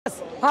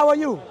How are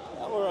you?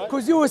 I'm all right.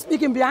 Because you were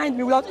speaking behind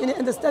me without any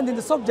understanding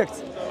the subject.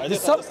 I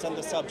didn't understand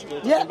the subject.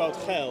 We're talking about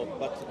hell,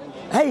 but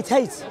Hate.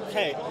 hate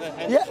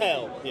and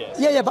hell, yes.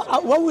 Yeah,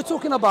 but what we're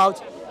talking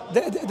about,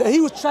 he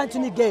was trying to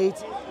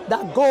negate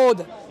that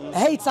God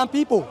hates some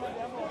people.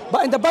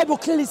 But in the Bible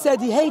clearly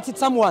said he hated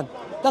someone.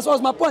 That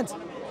was my point.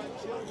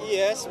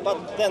 Yes,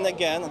 but then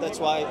again, that's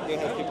why you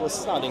have people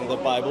studying the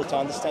Bible to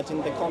understand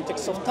in the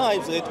context of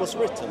times that it was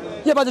written.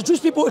 Yeah, but the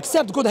Jewish people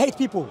accept God hate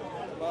people.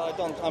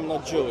 Well, I'm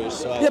not Jewish,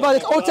 so yeah, but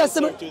the Old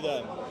Testament to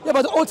them. Yeah,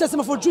 but the Old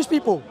Testament for Jewish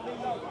people.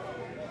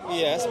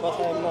 Yes, but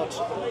I'm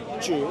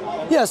not Jew.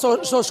 Yeah, so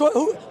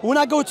when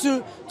I go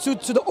to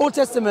the Old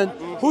Testament,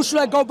 who should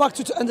I go back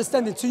to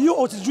understand it? To you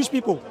or to the Jewish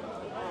people?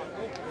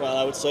 Well,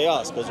 I would say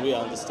us, because we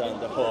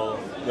understand the whole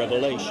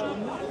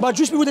revelation. But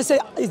Jewish people, they say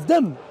it's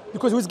them,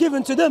 because it was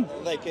given to them.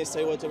 They can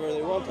say whatever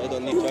they want, I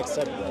don't need to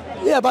accept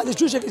that. Yeah, but the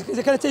Jewish,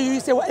 they can tell you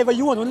say whatever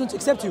you want, we don't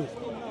accept you.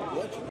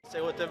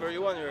 Say whatever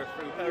you want, you're a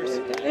free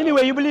person.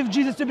 Anyway, you believe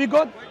Jesus to be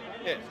God?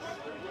 Yes.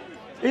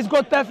 Is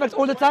God perfect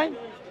all the time?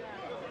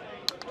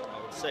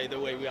 I would say the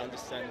way we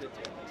understand it,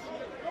 yes.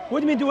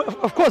 What do you mean?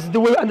 Of course, the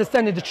way we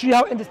understand it, the tree,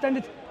 how we understand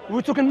it,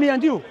 we're talking me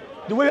and you.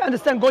 The way we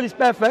understand God is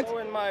perfect. Oh,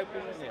 in my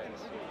opinion, yes.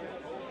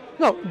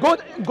 No,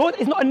 God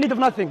is not in need of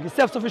nothing. He's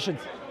self-sufficient.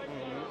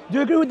 Do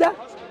you agree with that?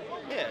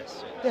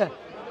 Yes. Yeah.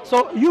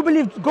 So you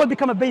believe God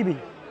became a baby?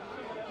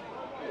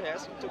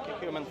 Yes, he took a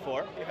human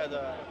form.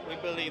 We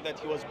believe that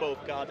he was both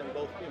God and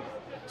both human.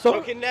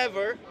 So he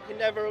never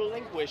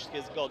relinquished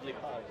his godly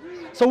power.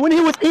 So when he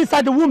was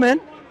inside the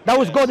woman, that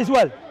was God as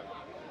well?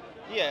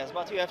 Yes,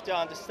 but you have to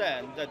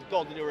understand that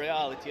godly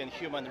reality and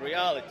human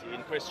reality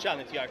in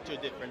Christianity are two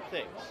different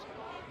things.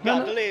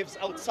 God lives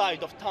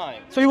outside of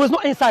time. So he was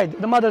not inside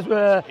the mother's...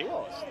 He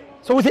was.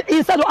 So was it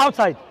inside or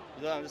outside?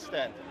 You don't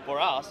understand.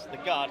 For us, the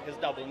God has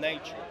double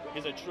nature.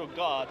 He's a true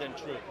God and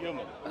true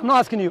human. I'm not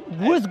asking you.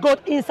 Was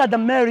God inside the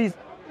Mary's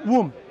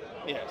womb?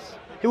 Yes.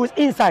 He was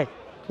inside.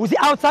 Was he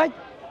outside?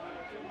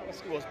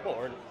 Yes, he was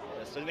born.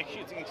 Yes, so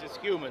he's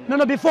human.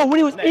 No, before, when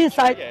he was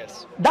inside,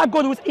 yes. That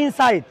God was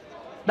inside.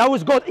 That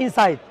was God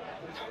inside.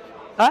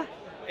 Huh?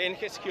 In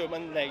his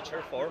human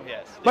nature form,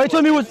 yes. But he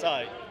told me he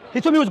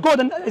was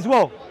God as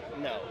well.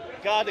 No.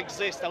 God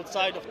exists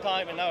outside of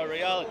time and our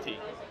reality.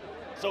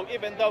 So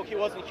even though he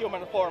was in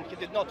human form, he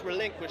did not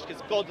relinquish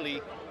his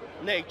godly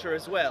nature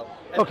as well.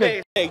 And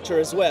okay. Nature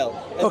as well.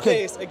 And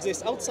okay. Space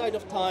exists outside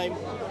of time,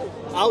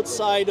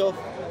 outside of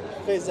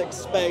physics,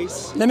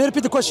 space. Let me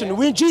repeat the question. Yeah.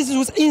 When Jesus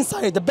was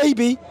inside, the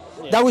baby,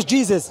 that was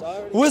Jesus.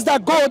 Was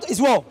that God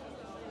as well?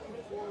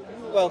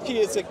 Well, he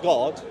is a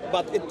God,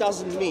 but it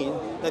doesn't mean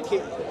that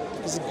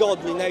his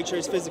godly nature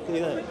is physically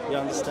there. You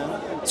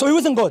understand? So he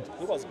wasn't God?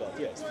 He was God,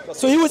 yes.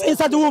 So he was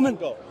inside the woman?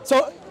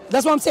 So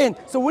that's what I'm saying.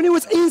 So when he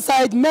was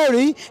inside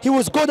Mary, he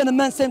was God and a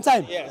man at the same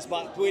time? Yes,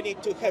 but we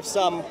need to have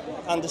some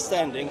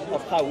understanding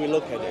of how we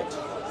look at it.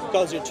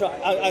 Because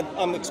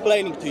I'm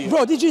explaining to you.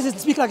 Bro, did Jesus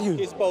speak like you?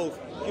 He's both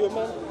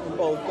human and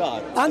both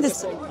God. And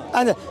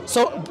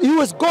so he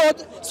was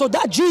God. So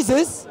that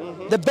Jesus,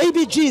 the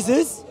baby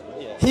Jesus,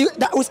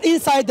 that was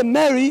inside the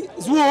Mary's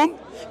womb,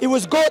 it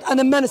was God and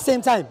a man at the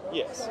same time?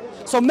 Yes.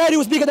 So Mary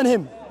was bigger than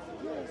him?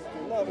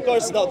 No, of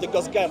course not,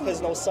 because God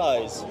has no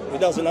size. He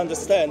doesn't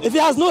understand. If he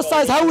has no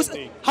size, how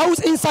was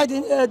inside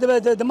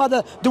the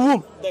mother, the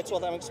womb? That's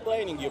what I'm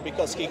explaining you,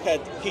 because he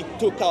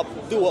took up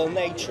dual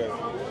nature.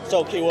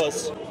 So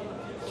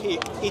he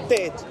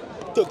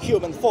took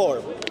human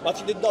form, but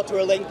he did not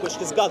relinquish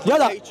his godly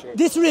nature.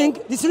 This ring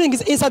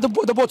is inside the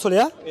bottle,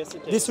 yeah? Yes,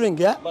 it is. This ring,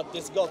 yeah? But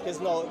this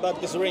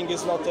ring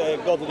is not a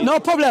godly. No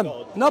problem.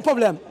 God. No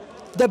problem.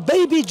 The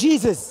baby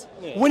Jesus,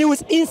 when he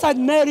was inside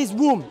Mary's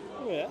womb,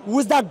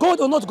 was that God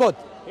or not God?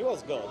 He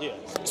was God, yes.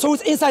 So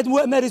it's inside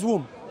Mary's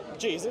womb.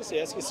 Jesus,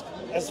 yes,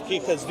 he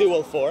has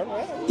dual form.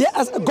 Yeah,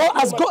 as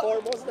God,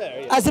 form was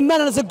there, yes. As a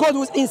man and as a God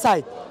was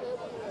inside.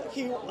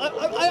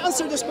 I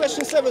answered this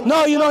question 7 times.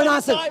 No, you know an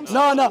answer.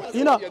 No,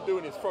 you know. What you're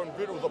doing is throwing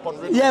riddles upon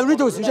riddles. Yeah,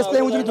 riddles. You're just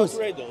playing with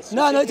riddles.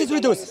 No, it is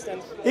riddles.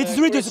 It is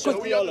riddles.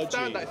 We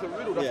understand that it's a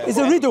riddle. It's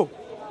a riddle.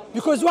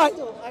 Because why?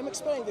 I'm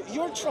explaining that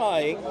you're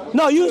trying.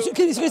 No, he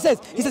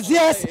says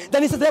yes,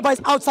 then he says thereby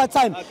it's outside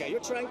time. Okay, you're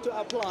trying to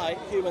apply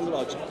human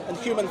logic and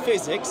human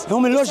physics.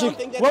 Human logic.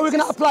 What are we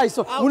going to apply?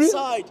 So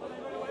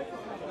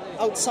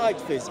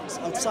outside physics,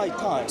 outside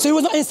time. So he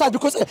was not inside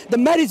because the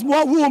Mary's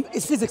womb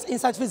is physics,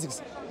 inside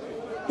physics.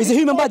 It's a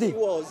human body. He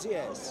was,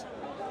 yes.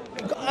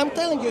 I'm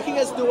telling you, he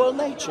has dual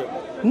nature.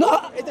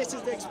 No. This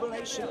is the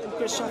explanation in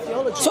Christian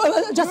theology.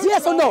 So just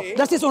yes or no?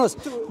 Just yes or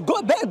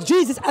no?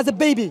 Jesus as a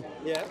baby.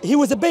 Yeah. He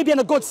was a baby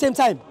and a God at the same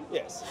time.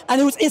 Yes. And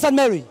he was inside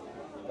Mary.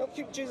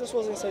 Jesus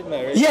was inside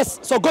Mary. Yes.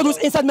 So God was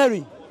inside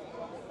Mary.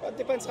 It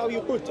depends how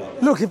you put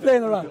it. Look, he's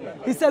playing around.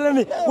 He's telling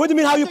me. What do you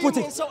mean how you put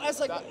it? So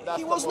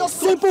he was not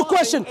simple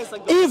question.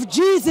 If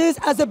Jesus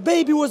as a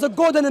baby was a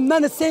God and a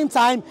man at the same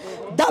time,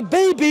 that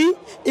baby,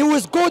 it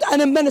was God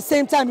and a man at the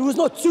same time. It was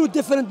not two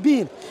different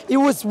beings. It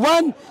was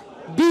one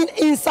being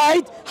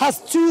inside has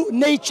two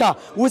nature.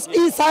 Was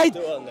inside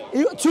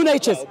two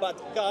natures. No,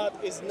 but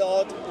God is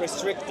not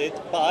restricted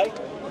by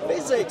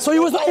physics. So he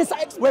was not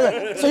inside.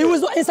 Wait. So he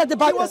was not inside the He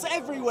Bible. was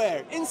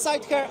everywhere.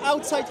 Inside her,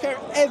 outside her,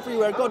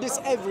 everywhere. God is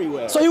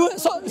everywhere. So he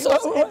was.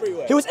 was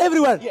everywhere. He was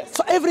everywhere. Yes.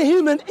 So every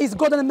human is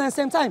God and man at the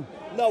same time.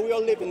 No, we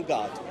all live in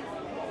God.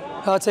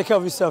 Take care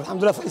of yourself.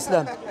 Alhamdulillah for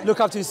Islam. Look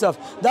after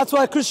yourself. That's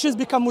why Christians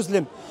become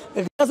Muslim.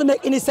 It doesn't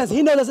make any sense.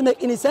 He knows it doesn't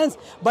make any sense,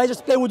 but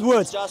just playing with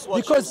words. Just what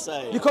because you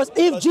say. because if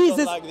Because Jesus,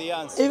 you don't like the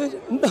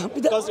answer. no,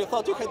 Because you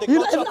thought you had the You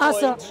don't gotcha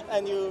even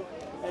point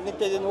and it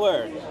didn't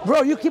work.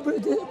 bro, you keep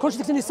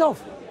contradicting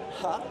yourself.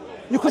 Huh?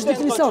 You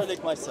contradicting I yourself.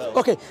 contradict myself.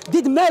 Okay.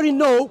 Did Mary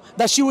know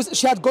that she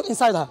had God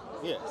inside her?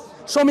 Yes.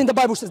 Show me in the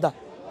Bible says that.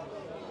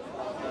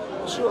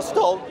 She was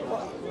told.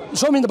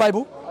 Show me in the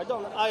Bible.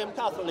 I am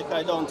Catholic.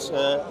 I don't.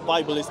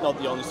 Bible is not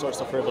the only source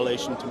of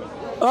revelation to me.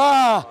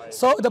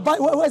 So the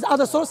Bible. Where's the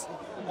other source?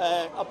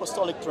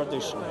 Apostolic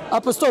tradition.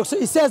 Apostolic. So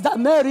it says that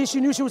Mary, she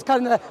knew she was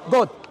carrying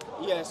God.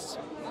 Yes.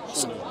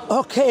 She knew.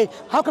 Okay.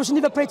 How come she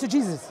never prayed to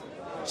Jesus?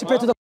 She prayed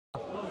to the.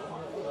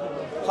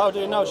 How do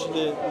you know she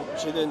did?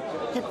 She didn't.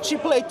 She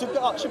prayed to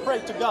God. She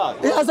prayed to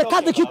God. As a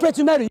Catholic, you pray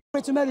to Mary. You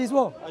pray to Mary as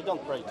well. I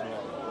don't pray to Mary.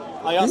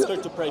 I ask her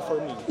to pray for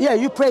me. Yeah,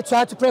 you pray to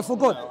her to pray for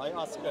God. No, I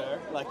ask her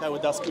like I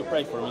would ask you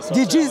pray for me. So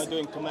Did what Jesus- am I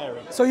doing to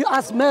Mary? So you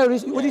ask Mary,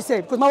 what do you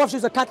say? Because my wife,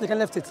 she's a Catholic and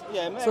left it.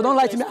 Yeah, Mary So don't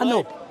lie to me, prays, I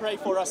know. Pray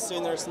for us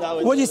sinners now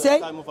in What do you the say?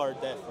 time of our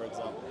death, for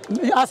example.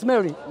 You ask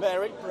Mary.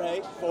 Mary,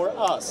 pray for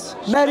us.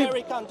 Mary-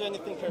 Mary can't do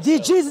anything herself.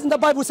 Did Jesus in the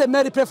Bible say,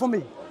 Mary, pray for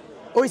me?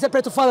 Or he said,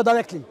 pray to Father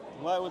directly?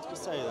 Why would you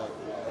say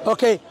that?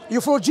 Okay,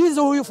 you follow Jesus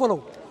or who you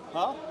follow?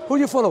 Huh? Who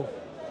you follow?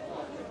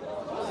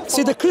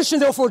 See, the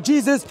Christians, they follow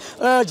Jesus,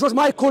 George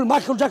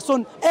Michael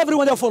Jackson,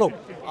 everyone they follow.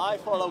 I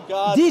follow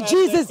God. Did and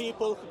Jesus- the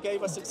people who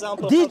gave us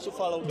example of how Did, to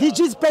follow God. did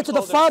Jesus pray to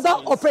the Follow their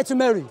Father or signs. pray to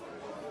Mary?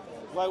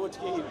 Why would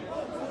he?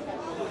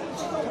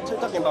 What are you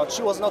talking about?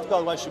 She was not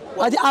God. Why should?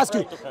 I did ask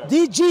you, to her?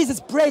 did Jesus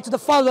pray to the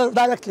Father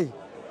directly?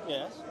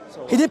 Yes.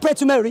 So, He did pray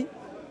to Mary.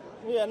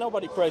 yeah,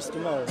 nobody prays to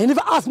Mary. He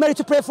never asked Mary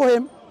to pray for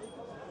him.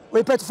 Or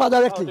he prayed to Father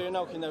How do directly. you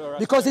know he never asked?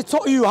 Because he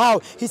taught you how.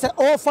 He said,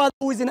 oh Father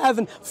who is in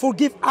heaven,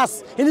 forgive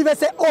us. He never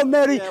said, oh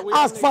Mary, Yeah, we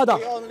ask only, Father.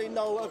 We only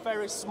know a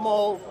very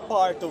small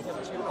part of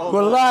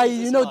Wallahi,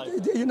 Jesus'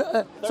 you know,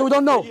 life. so we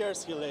don't know. 33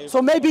 years he lived.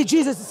 So maybe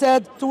Jesus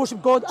said to worship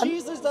God. And,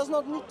 Jesus does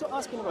not need to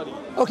ask anybody.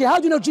 okay, how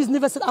do you know Jesus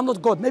never said, I'm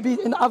not God? Maybe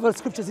in other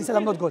scriptures he said,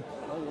 I'm not God.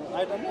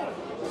 I don't know.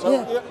 So,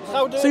 Yeah.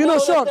 how do So you you're know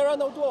not that sure? there are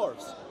no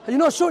dwarves? You're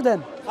not sure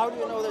then? How do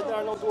you know that there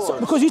are no dwarves?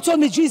 Because you told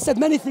me Jesus said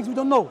many things we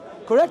don't know,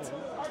 correct?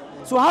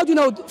 So how do you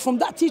know from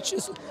that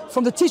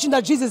from the teaching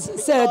that Jesus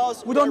said,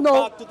 Because we don't we're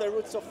know? back to the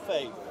roots of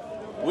faith.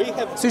 We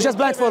have So you just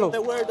blind given follow?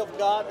 the word of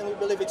God and we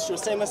believe it's true,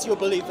 same as you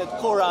believe that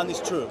Quran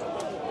is true.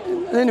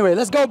 Anyway,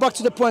 let's go back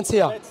to the points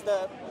here. That's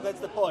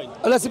the point.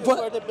 That's the This is point.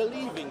 where the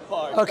believing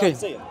part Okay.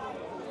 comes in.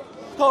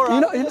 Quran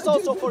You know, is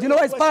also for do you know the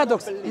why it's question of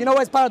paradox? belief. You know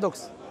why it's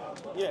paradox?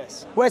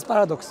 Yes. Where is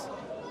paradox?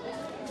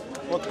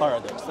 What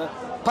paradox?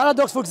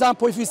 Paradox, for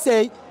example, if you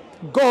say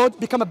God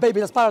become a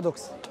baby, that's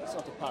paradox. It's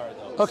not a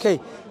paradox. Okay,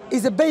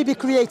 is a baby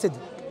created?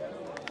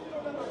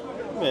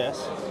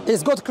 Yes.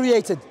 Is God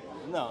created?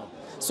 No.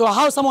 So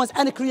how someone is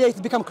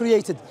uncreated become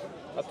created?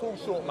 A tall,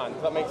 short man.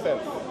 Does that make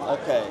sense?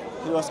 Okay.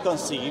 He was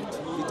conceived.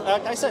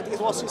 Like I said, it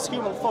was his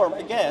human form.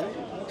 Again,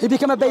 He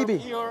become a baby.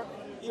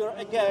 you're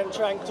again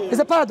trying to... It's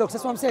a paradox,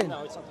 that's what I'm saying.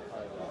 No, it's not a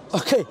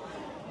paradox. Okay,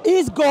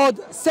 is God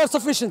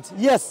self-sufficient?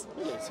 Yes.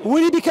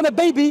 When he became a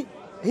baby,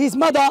 his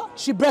mother,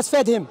 she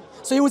breastfed him.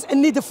 So he was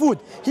in need of food.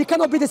 He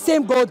cannot be the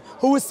same God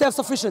who is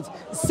self-sufficient.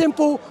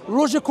 Simple,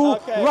 logical,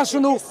 Okay,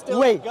 rational he's still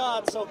way.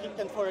 God, so he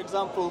can, for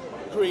example,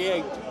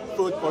 create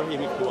food for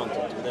him if he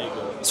wanted to. There you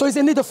go. So he's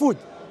in need of food.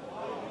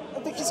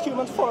 I think his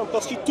human form,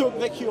 because he took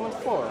the human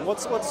form.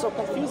 What's so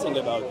confusing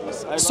about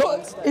this? I don't So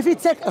understand. if he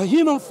takes a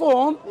human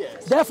form,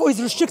 Yes. therefore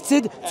he's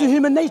restricted to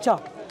human nature.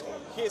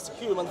 His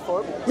human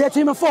form, Yeah, to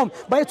human form.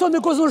 But you told me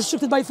God is not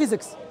restricted by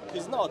physics.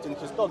 he's not in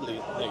his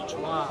godly nature.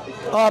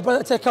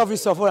 But take care of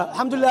yourself. Well,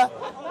 alhamdulillah.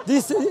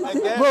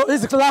 Bro,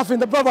 he's laughing.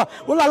 The brother.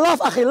 Wallah, laugh,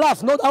 akhi,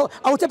 laugh. Not,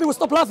 I will tell people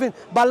stop laughing,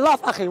 but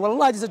laugh, akhi.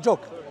 Wallah, this is a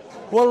joke.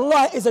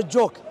 Wallah, is a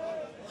joke.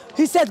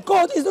 He said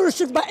God is not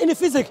restricted by any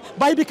physics,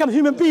 but he become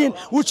human being,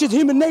 which is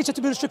human nature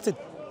to be restricted.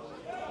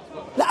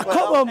 Like,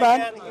 come on,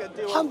 man. Again, he can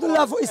do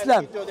Alhamdulillah for and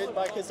Islam. He did it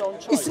by his own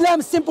choice.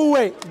 Islam, simple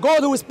way.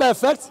 God who is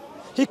perfect.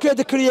 He created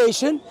the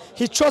creation.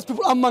 He chose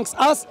people amongst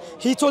us.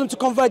 He told them to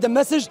convey the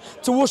message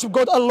to worship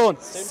God alone.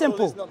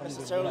 Simple. is not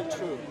necessarily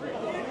true.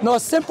 No,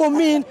 simple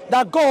mean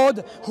that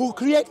God who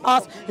create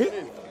us.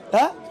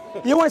 Huh?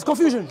 You want it's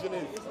confusion?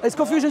 It's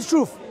confusion, it's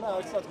truth. No,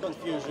 it's not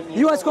confusion.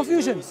 You want probably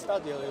confusion? need to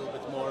Study a little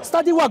bit more.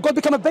 Study what? God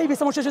become a baby,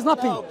 someone changes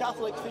nothing. No,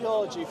 Catholic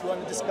theology, if you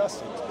want to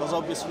discuss it, because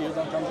obviously you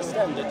don't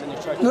understand it and you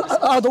try to No, discuss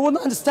I don't want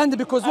to understand it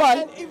because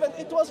why? And even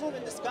it wasn't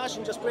even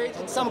discussion, just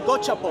creating some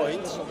gotcha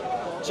points,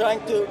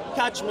 trying to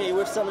catch me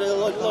with some little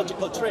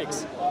logical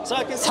tricks. So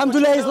I can see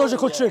Alhamdulillah what is you're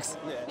logical doing. tricks.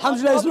 Yeah.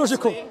 Alhamdulillah is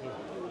Obviously, logical.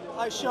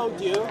 I showed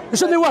you. You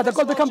showed me what? That this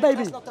God become logic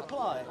baby? does not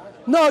apply.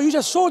 No, you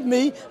just showed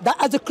me that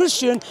as a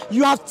Christian,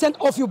 you have 10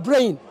 off your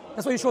brain.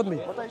 That's what you showed me.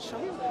 What I showed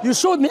you? You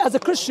showed me as a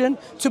Christian,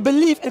 to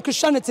believe in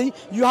Christianity,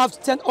 you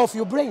have 10 off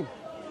your brain.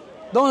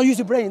 Don't use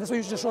your brain. That's what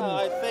you just showed me.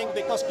 I think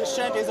because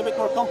Christianity is a bit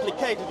more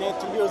complicated, you need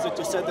to use it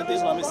to say that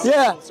Islam is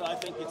Yeah. simple, so I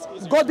think it's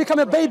easier. God become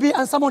a baby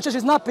and someone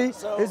changes nappy.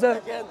 So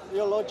again,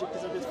 your logic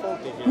is a bit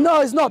faulty here. No,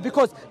 it's not,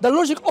 because the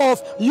logic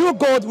of your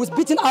God was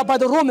beaten up by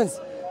the Romans.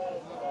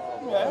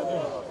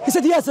 He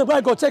said, yes,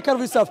 my God, take care of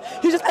yourself.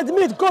 He just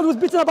admitted God was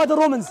beaten up by the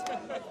Romans.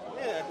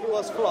 Yeah, he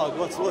was flogged.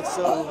 What's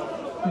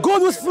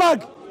God was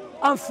flogged.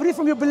 I'm free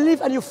from your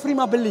belief and you free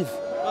my belief.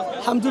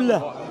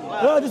 Alhamdulillah.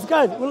 Oh, this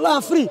guy, wallah,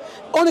 I'm free.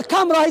 On the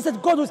camera, he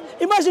said God was,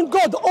 imagine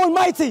God, the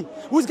Almighty,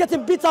 was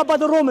getting beat up by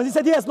the Romans. He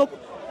said, yes, no.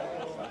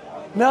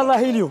 May Allah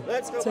heal you.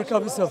 Take care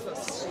of yourself.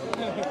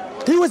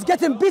 He was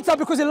getting beat up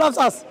because he loves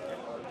us.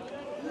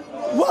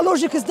 What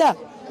logic is that?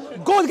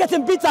 God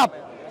getting beat up.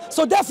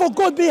 So therefore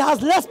God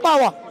has less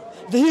power.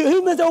 The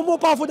humans are more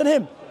powerful than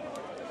him.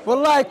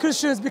 Wallahi,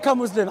 Christians become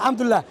Muslim.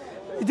 Alhamdulillah.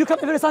 Do you come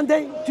every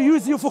Sunday to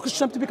use you for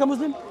Christians to become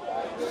Muslim?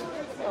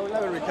 I will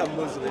never become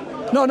Muslim.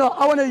 No,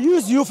 I want to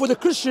use you for the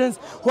Christians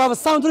who have a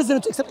sound reason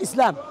to accept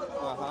Islam.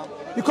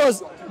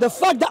 Because the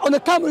fact that on the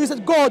camera you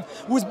said God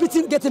was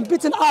getting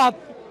beaten up,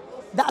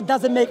 that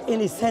doesn't make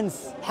any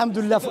sense.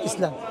 Alhamdulillah for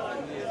Islam.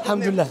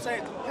 Alhamdulillah. Say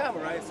it on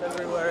camera, it's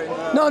everywhere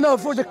in No,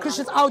 for the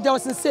Christians out there who are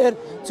sincere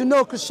to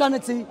know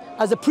Christianity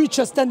as a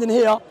preacher standing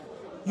here,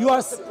 you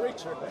are...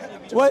 preacher.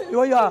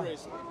 Where you are?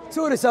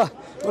 Tourist, huh?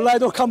 Wallahi,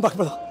 don't come back,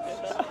 brother.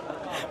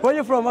 Where are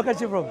you from? What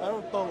country you from?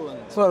 I'm from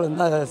Poland. Poland,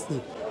 nice.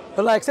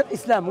 Wallahi, accept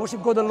Islam,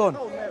 worship God alone.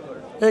 No,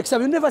 never.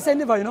 Except you never say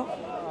never, you know?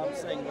 I'm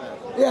saying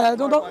that. Yeah,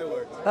 don't Mark my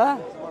words. Huh?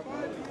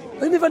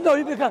 You never know,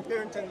 you become.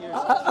 Here in 10 years.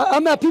 I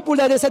met people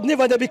that they said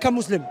never they become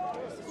Muslim.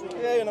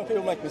 Yeah, you know,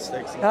 people make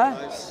mistakes. Huh?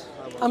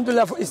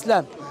 Alhamdulillah for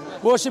Islam.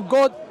 Worship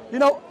God. You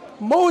know,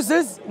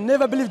 Moses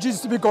never believed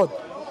Jesus to be God.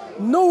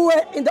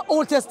 Nowhere in the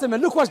Old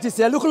Testament. Look, watch this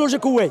here. Look a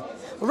logical way.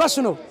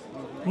 Rational.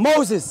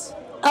 Moses,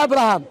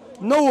 Abraham,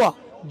 Noah,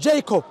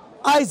 Jacob,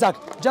 Isaac,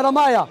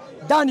 Jeremiah,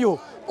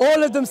 Daniel.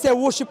 All of them say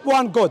worship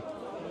one God.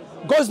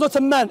 God is not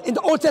a man. In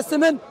the Old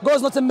Testament, God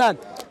is not a man.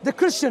 The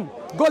Christian,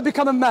 God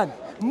become a man.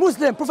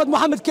 Muslim, Prophet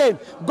Muhammad came.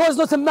 God is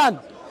not a man.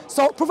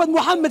 So Prophet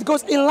Muhammad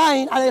goes in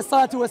line, alayhi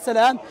salatu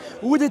wasalam,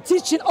 with the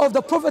teaching of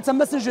the prophets and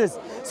messengers.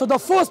 So the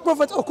first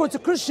prophet, according to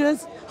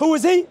Christians, who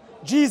is he?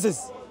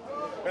 Jesus.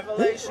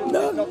 Revelation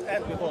did not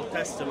end with Old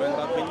Testament,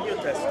 but with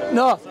New Testament.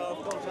 No. So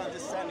of course,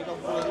 understanding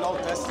of the Old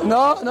Testament.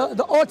 No,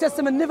 the Old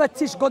Testament never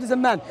teach God is a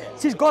man.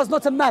 Teach God is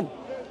not a man.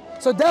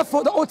 So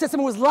therefore, the Old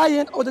Testament was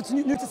lying, or the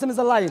New Testament is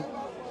a lying.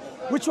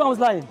 Which one was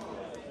lying?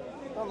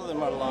 None of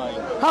them are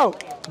lying. How?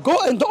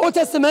 God in the Old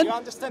Testament,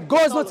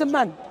 God is not a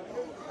man.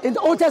 In the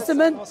Old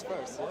Testament,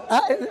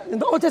 in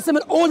the Old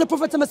Testament, all the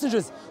prophets and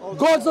messengers,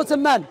 God is not a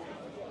man.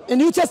 In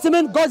New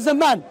Testament, God is a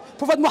man.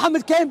 Prophet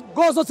Muhammad came,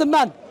 God is not a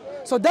man.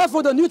 So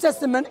therefore, the New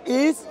Testament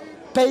is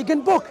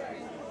pagan book.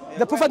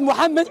 The Prophet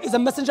Muhammad is a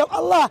messenger of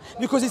Allah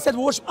because he said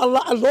worship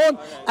Allah alone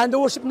and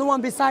worship no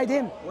one beside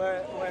him.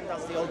 When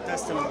does the Old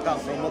Testament come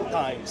from? What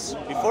times?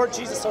 Before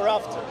Jesus or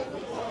after?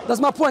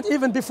 That's my point,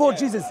 even before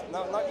Jesus.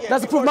 No, not yet.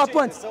 That's to prove my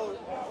point. So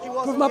he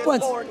wasn't Prove my yet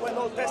point. born when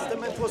Old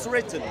Testament was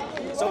written.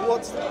 So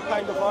what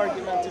kind of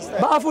argument is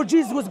that? But I thought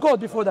Jesus was God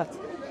before that.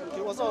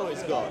 He was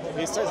always God.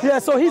 He says Yeah,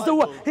 so he's the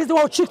one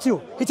who tricked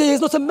you. He said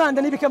he's not a man,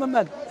 then he became a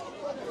man.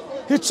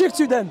 He tricked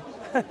you then.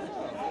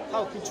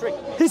 How he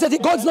tricked me. He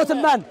said God's not a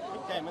man.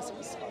 Became a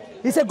species.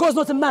 He said God's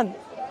not a man.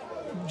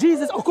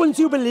 Jesus, according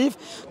to your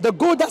belief, the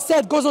God that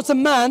said God's not a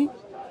man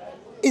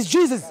is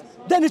Jesus.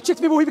 Then he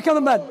tricked people, he became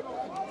a man.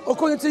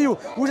 According to you,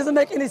 which doesn't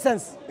make any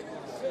sense.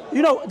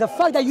 You know, the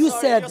fact that you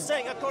said... You're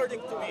saying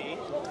according to me.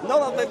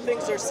 None of the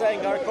things you're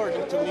saying are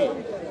according to me.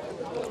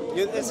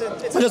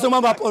 I just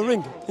remember a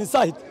ring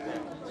inside.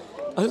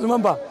 I just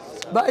remember.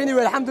 But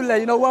anyway, alhamdulillah,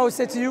 you know what I would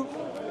say to you?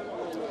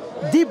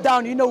 Deep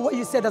down, you know what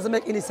you said doesn't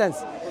make any sense.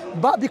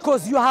 But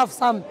because you have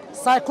some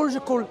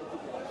psychological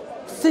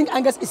thing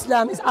against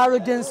Islam is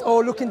arrogance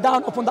or looking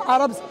down upon the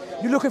Arabs,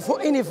 you're looking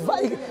for any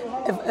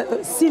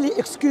silly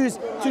excuse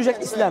to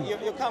reject Islam. You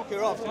come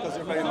here off because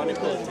you're very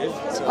manipulative.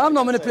 So. I'm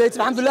not manipulative,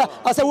 alhamdulillah.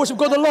 I say worship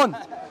God alone.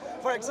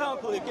 For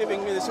example, you're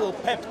giving me this little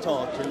pep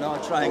talk, you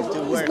know, trying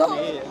to work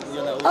me in,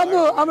 you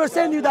know. I'm not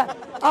saying you that.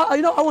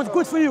 You know, I want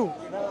good for you.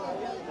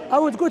 I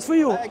want good for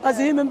you as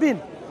a human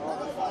being.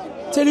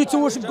 Tell you to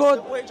worship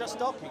God. We're just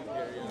talking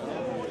here, you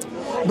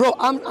know.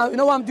 Bro, you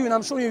know what I'm doing?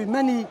 I'm showing you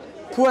many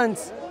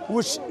points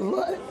which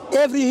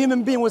every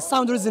human being with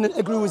sound reason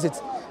agree with it.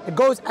 It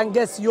goes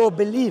against your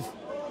belief.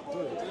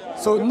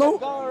 So no.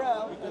 Go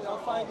around, I'll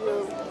find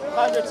you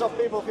hundreds of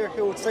people here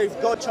who would say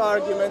gotcha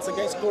arguments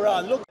against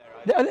Quran. Look.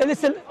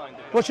 Listen,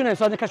 what's your name?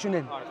 So I didn't catch your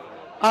name.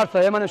 Arthur,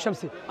 my name is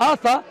Shamsi.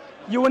 Arthur,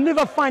 you will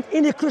never find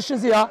any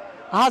Christians here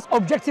has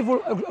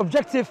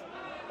objective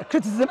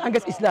criticism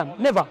against Islam.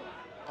 Never.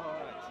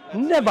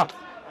 Never.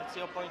 That's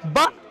your point.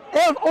 But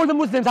all the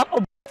Muslims have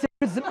objective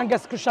criticism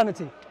against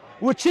Christianity,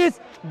 which is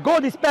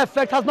God is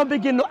perfect, has no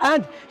beginning, no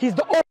end. He's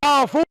the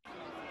all-powerful,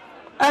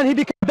 and he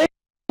became big.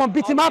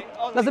 Beat him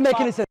up. Doesn't make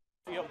any sense.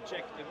 Be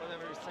objective.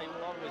 Whatever you say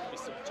will always be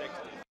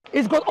subjective.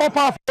 Is God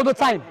all-powerful all the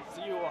time?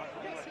 So you are.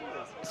 Yes, he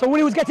is. So when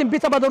he was getting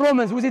beat up by the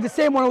Romans, was he the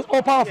same one who was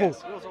all-powerful?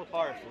 Yes, he was all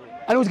powerful.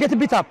 And he was getting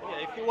beat up?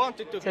 Yeah, if He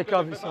wanted to. Take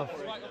off yourself.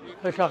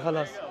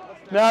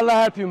 May Allah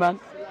help you, man.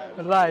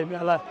 Wallahi, may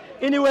Allah.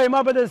 Anyway,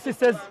 my brothers and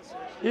sisters,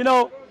 you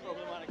know,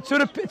 to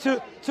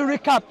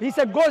recap, he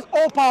said God is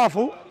all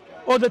powerful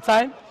all the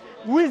time.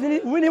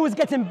 When he was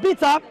getting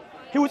beat up,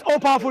 he was all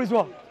powerful as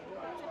well.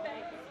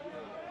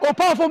 All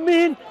powerful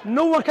means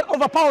no one can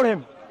overpower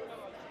him.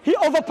 He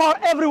overpowered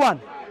everyone.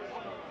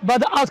 But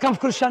the outcome of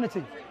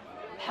Christianity,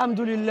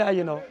 alhamdulillah,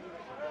 you know,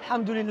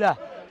 alhamdulillah.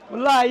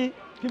 Wallahi,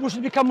 people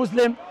should become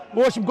Muslim,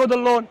 worship God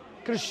alone.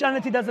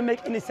 Christianity doesn't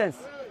make any sense.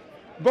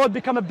 God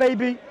become a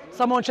baby,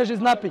 someone changes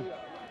nappy.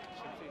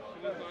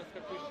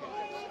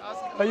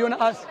 You want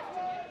to ask?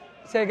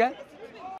 Say again?